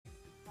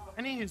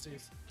Any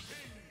Uzis.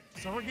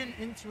 So we're getting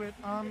into it.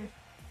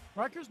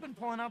 Ryker's been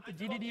pulling out the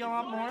DDD a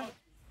lot more.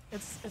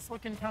 It's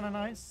looking kind of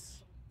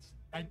nice.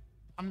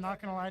 I'm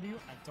not gonna lie to you.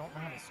 I don't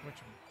know how to switch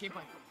them.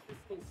 Gameplay.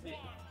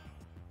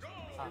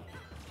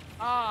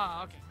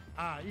 Okay.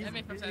 Easy, That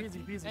makes more sense. easy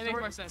peasy. That makes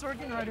more sense. So we're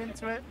getting right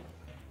into it.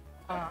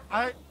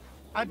 I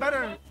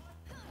better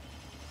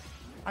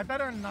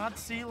not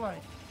see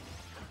like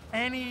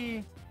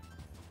any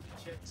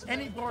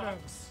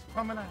Gordos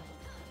coming out.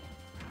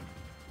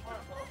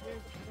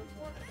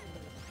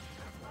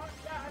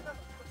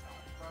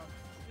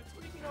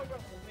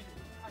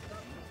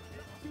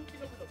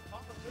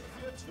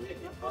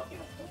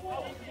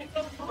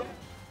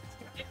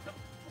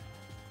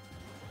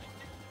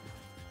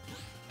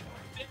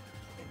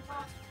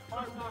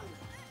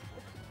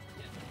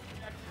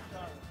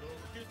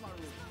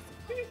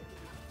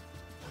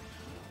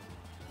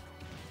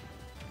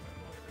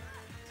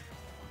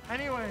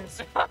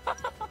 Anyways,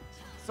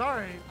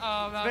 sorry.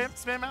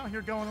 Spam out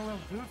here going a little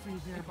goofy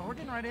here, but we're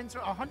getting right into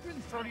it.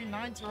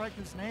 139 to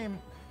Ryker's name.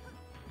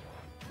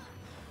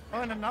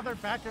 Oh, and another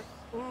backer.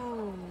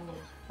 Ooh,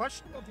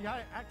 questionable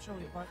DI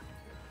actually, but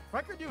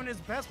Ryker doing his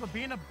best, but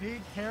being a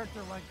big character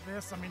like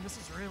this, I mean, this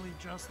is really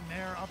just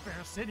Nair up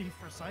air city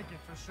for Psychic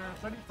for sure.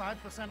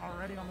 35%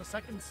 already on the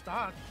second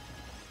stock.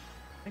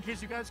 In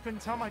case you guys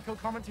couldn't tell, my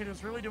co-commentator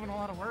is really doing a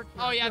lot of work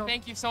here. Oh yeah,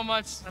 thank you so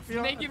much.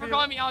 Thank you for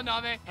calling me out,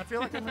 Nave. I feel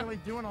like I'm really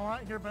doing a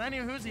lot here, but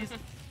anywho's,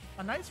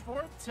 a nice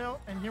fourth tilt,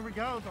 and here we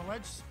go. The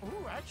ledge.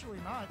 Ooh, actually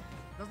not.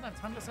 Doesn't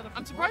have time to set up.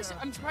 I'm surprised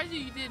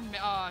you did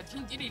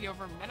Team Dedede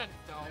over Meta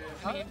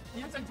though. I mean,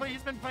 he's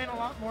been playing a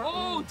lot more.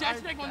 Oh, dash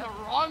attack went the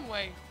wrong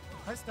way.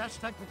 Nice dash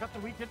attack. We got the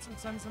weak hits and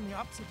sends in the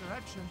opposite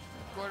direction.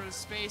 Go to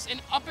space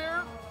and up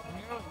air.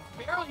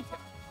 Barely.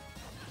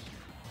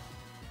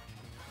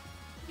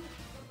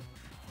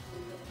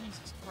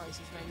 Jesus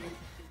Christ, man.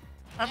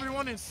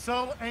 Everyone is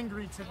so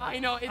angry today. I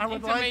know, it's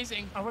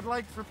amazing. I would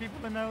like for people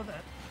to know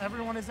that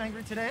everyone is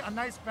angry today. A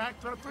nice back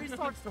throw, 3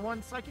 stocks to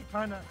 1. Psychic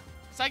kind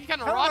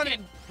of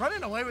rocking.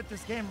 Running away with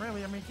this game,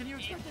 really. I mean, can you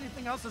expect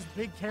anything else as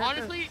big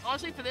character?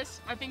 Honestly, for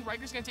this, I think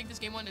Ryker's going to take this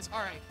game one as, all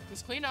right,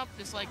 just clean up,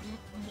 just like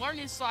learn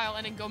his style,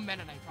 and then go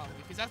Meta Knight probably,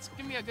 because that's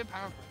going to be a good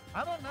power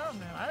play. I don't know,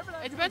 man.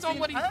 It depends on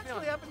what he's feeling. I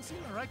actually haven't seen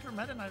the Ryker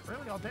Meta Knight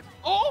really all day.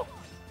 Oh!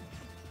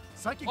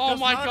 Psychic oh does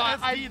my not God!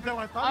 SD, though.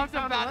 I thought he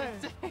found a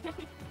way.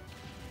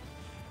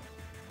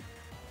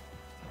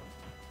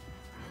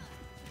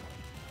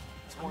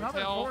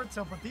 Another forward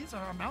tilt, but these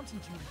are amounting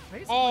to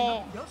basically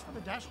nothing. Goes for the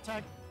dash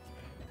attack,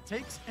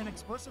 takes an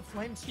explosive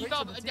flame straight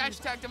to the dash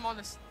attacked him on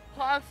this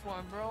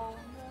platform, bro.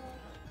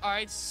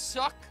 Alright,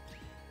 suck.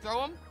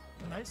 Throw him.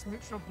 Nice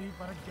neutral beat,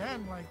 but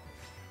again, like,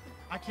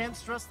 I can't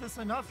stress this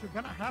enough. You're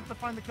gonna have to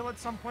find the kill at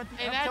some point.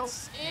 The and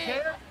that's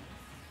it.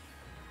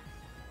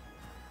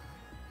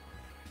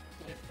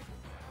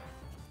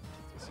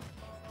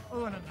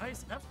 Oh, and a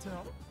nice F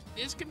tilt.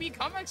 This could be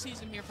comeback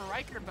season here for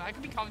Ryker, but I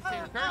could be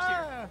commentating first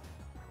here.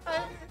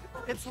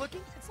 It's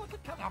looking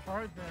kind of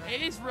hard there.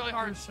 It is really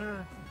hard. For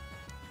sure.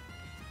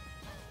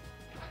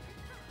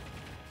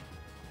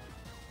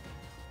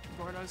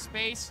 Gordo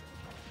space.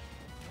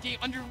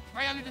 Getting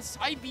right under the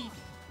side beat.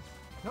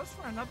 Goes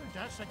for another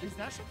dash attack. These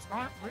dash attacks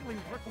aren't really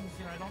working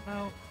here. I don't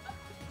know.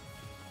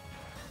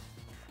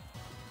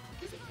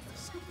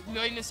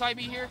 Million the side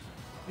beat here.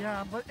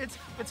 Yeah, but it's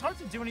hard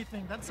to do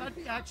anything. That side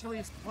beat actually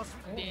is +4.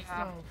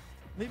 Yeah. So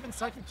leaving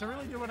Psychic to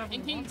really do whatever.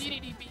 And King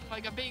Dedede being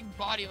like a big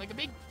body, like a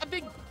big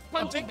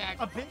punching bag.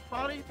 A big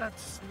body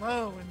that's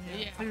slow in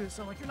the air too.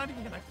 So like you're not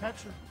even gonna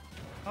catch it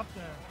up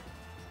there.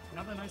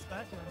 Another nice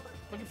back end.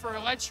 Looking for a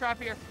ledge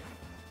trap here.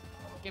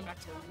 Getting back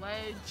to the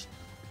ledge.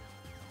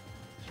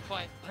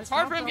 But it's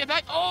hard for him to get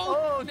back.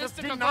 Oh, missed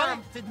the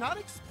confirm. Did not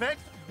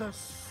expect the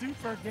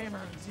super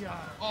gamer ZI.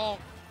 Oh,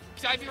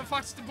 Dive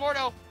reflects to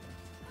Gordo.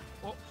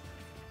 Oh.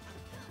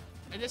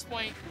 At this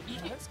point,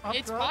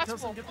 it's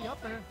possible. Get the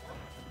up there.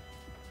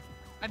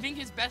 I think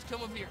his best kill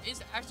move here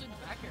is actually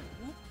the back air.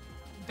 Oop.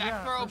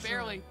 Back throw,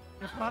 barely.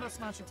 Sure. If not a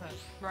smash attack.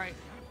 Right.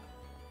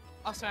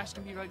 Up smash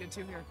can be really good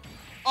too here.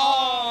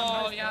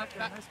 Oh, nice yeah.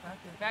 Nice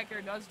back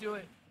air does do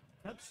it.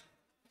 That's...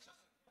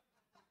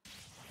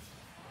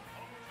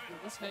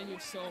 This venue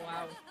is so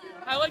loud.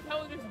 I like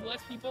how there's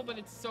less people, but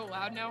it's so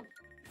loud now.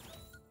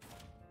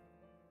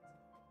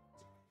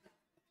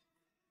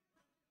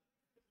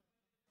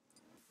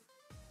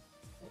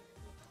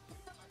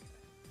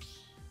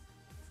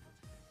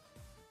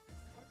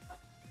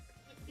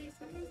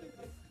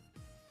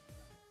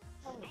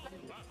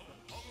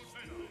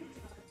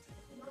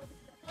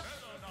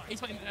 He's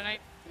playing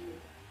tonight.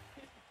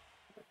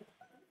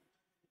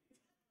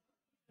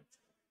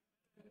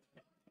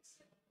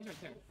 He's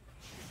right there.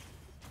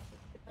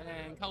 And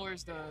then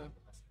colors the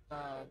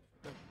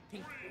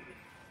pink.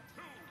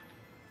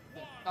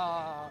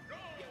 Yeah,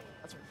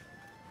 that's right.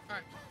 All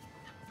right.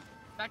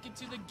 Back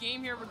into the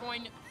game here. We're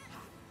going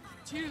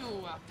to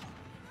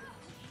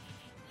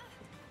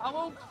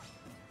Hello.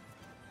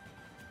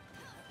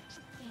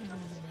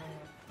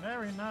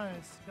 Very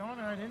nice. Going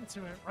right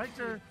into it.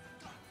 Ryker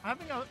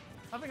having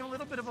having a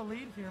little bit of a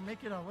lead here,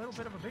 make it a little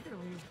bit of a bigger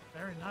lead.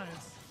 Very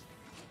nice.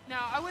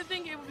 Now, I would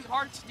think it would be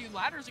hard to do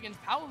ladders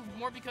against Palu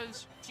more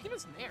because she can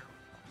just nair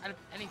out of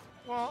anything.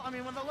 Well, I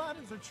mean, when the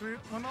ladders are true,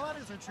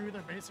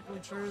 they're basically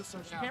true, so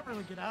she can't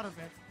really get out of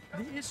it.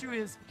 The issue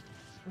is,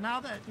 now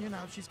that, you know,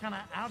 she's kind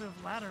of out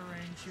of ladder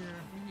range here.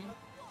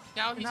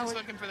 Now he's just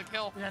looking for the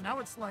kill. Yeah, now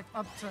it's like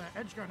up to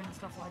edge guarding and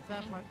stuff like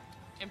that, but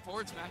and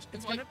forward smash.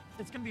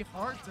 it's gonna be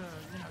hard to,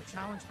 you know,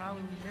 challenge Palu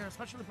here,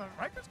 especially with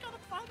Ryker's got to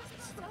find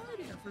a start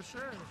here for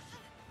sure.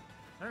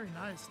 Very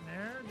nice,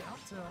 nair down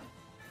to.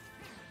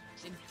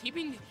 And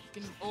keeping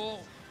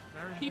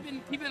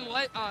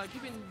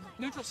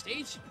neutral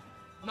stage,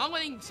 not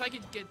letting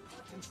Psychic get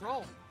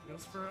control.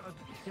 Goes for a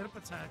get up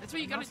attack. That's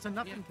what you got to do.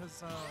 Nothing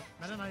because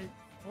Meta Knight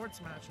forward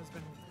smash has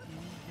been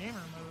gamer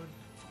mode.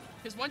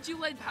 Because once you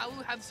let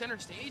Palu have center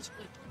stage,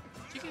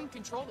 she can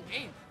control the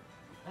game.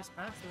 Nice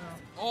pass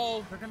though.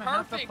 Oh, they're gonna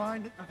perfect.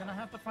 They're gonna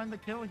have to find the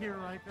kill here,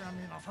 Ryker. I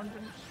mean, 100.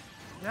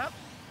 Yep.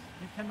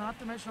 You cannot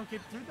dimensional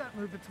kick through that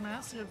move. It's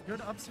massive.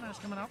 Good up smash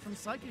coming out from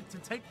Psychic to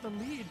take the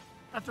lead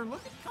after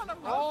looking kind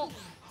of rough. Oh.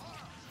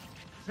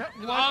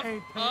 What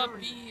a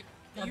parry.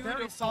 A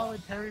very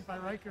solid parry by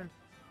Ryker.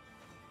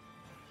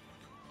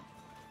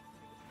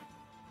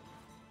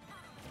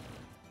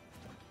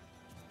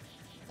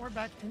 We're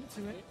back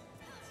into it.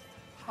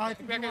 I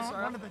think he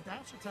wanted the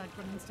dash attack,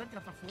 but instead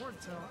got the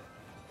forward tilt.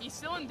 He's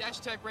still in dash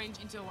attack range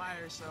into the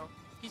ladder, so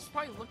he's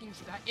probably looking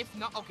for that. If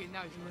not, okay,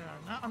 now he's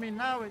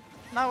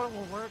now it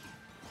will work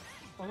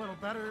a little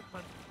better,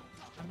 but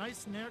a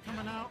nice nair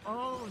coming out.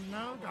 Oh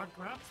no, got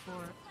grabbed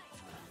for it.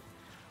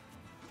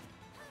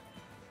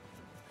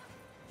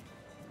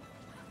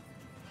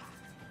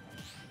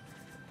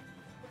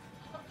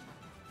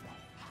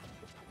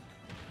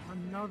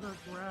 Another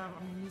grab.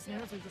 I mean, these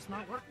nairs are just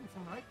not working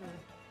from Ryker.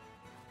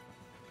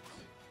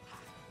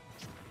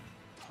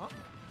 Oh,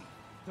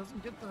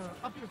 doesn't get the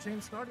up your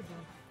chain started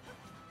then.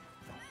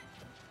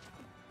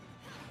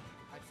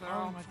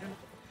 Oh my goodness.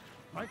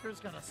 Ryker's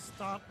got to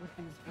stop with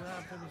these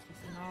grabs. That is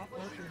just not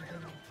working for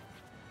him.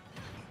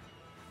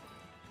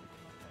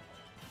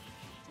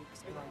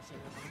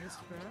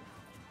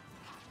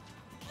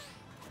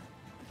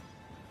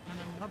 And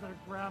another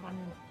grab. I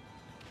mean,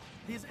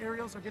 these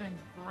aerials are getting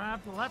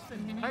grabbed left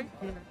and right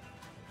here.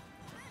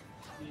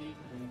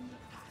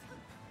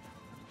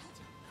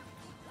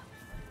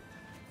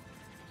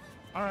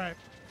 All right,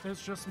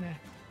 it's just me.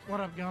 What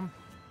up, Gum?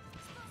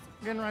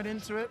 Getting right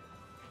into it.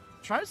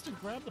 Tries to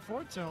grab the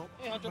forward tilt,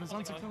 but it's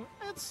unsuccessful.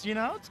 It's, you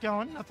know, it's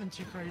going. Nothing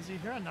too crazy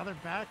here. Another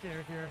back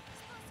air here.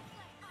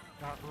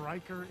 Got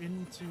Ryker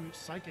into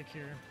Psychic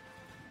here.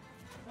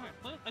 All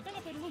right, I think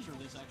I played a loser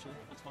this actually.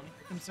 That's funny.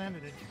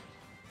 Insanity.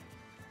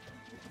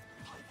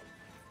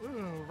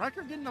 Ooh,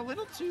 Ryker getting a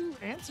little too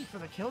antsy for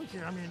the kill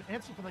here. I mean,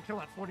 antsy for the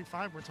kill at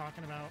 45 we're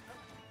talking about.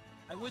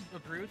 I would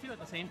agree with you. At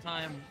the same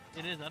time,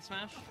 it is F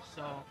smash,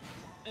 so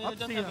it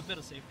does have a bit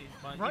of safety.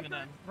 But even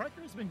then,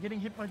 Ryker's been getting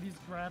hit by these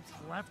grabs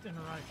left and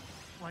right,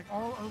 like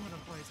all over the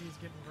place. He's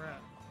getting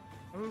grabbed.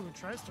 Ooh,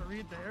 tries to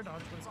read the air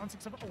dodge, but it's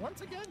unsuccessful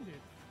once again,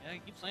 dude. Yeah, he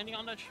keeps landing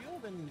on that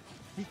shield and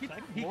he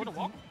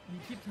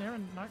keeps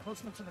nairing not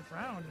close enough to the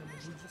ground, and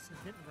he's just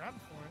getting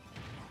grabbed for it.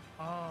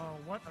 Oh,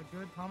 what a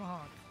good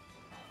tomahawk!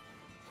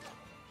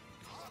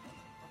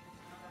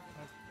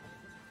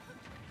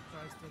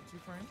 Tries to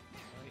 2-frame.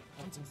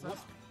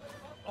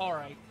 All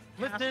right.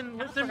 Listen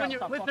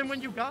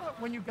when you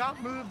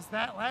got moves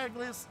that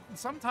lagless.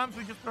 Sometimes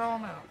we just throw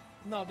them out.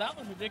 No, that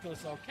was ridiculous.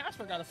 So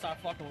Casper got to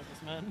stop fucking with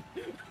this man.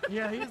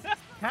 Yeah,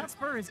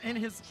 Casper is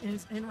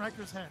in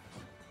Ryker's head.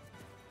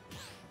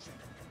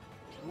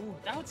 Ooh,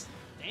 that was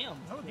damn.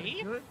 That was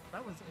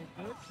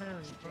a good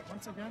parry. But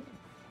once again,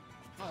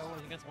 oh, it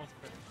was against once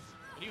parry.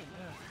 What do you?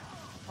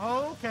 Yeah.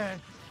 Okay,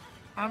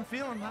 I'm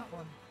feeling that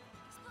one.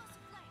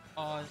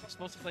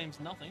 Explosive Flame's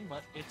nothing,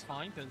 but it's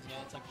fine because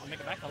it's like make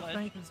it back to ledge.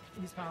 I think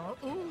he's power.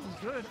 Ooh,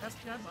 good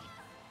STI.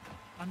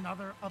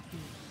 Another up B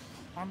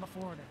on the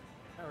forward air.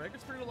 Yeah,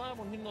 Ryker's pretty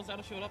reliable when he knows how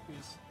to show up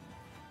these.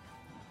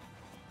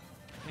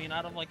 I mean,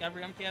 out of like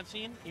every MK I've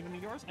seen, even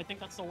yours, I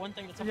think that's the one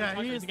thing that's he's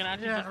gonna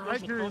actually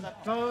just throw that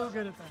out. So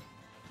good at that.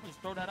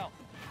 Just throw that out.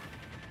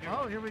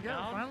 Here we go.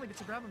 Down. Finally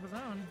gets a grab of his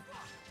own.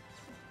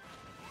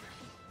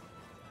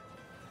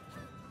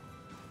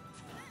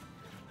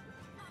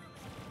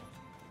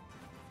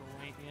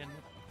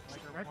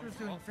 Ryker's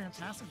doing a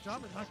fantastic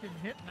job at not getting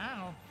hit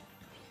now.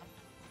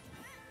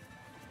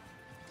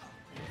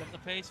 He's got the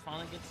pace,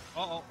 finally gets.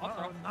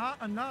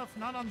 Not enough,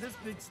 not on this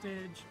big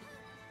stage.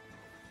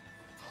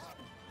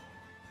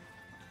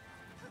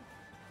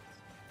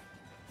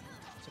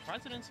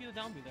 Surprised I didn't see the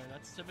down B there.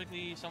 That's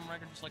typically something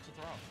Ryker just likes to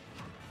throw out.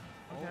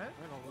 Okay.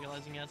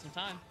 Realizing he had some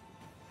time.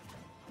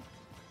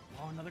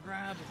 Oh, another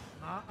grab.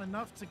 Not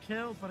enough to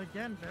kill, but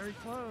again, very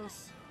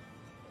close.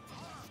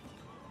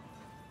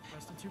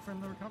 Just a 2-frame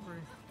the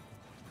recovery.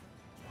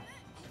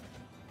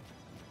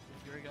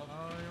 Here we go.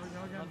 Oh, here we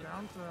go again.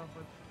 Down throw,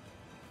 but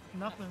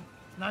nothing.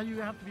 Now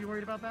you have to be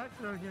worried about back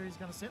throw here. He's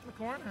going to sit in the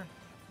corner.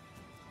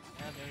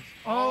 Yeah,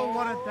 oh,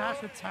 what a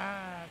dash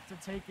attack to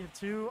take it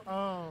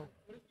 2-0.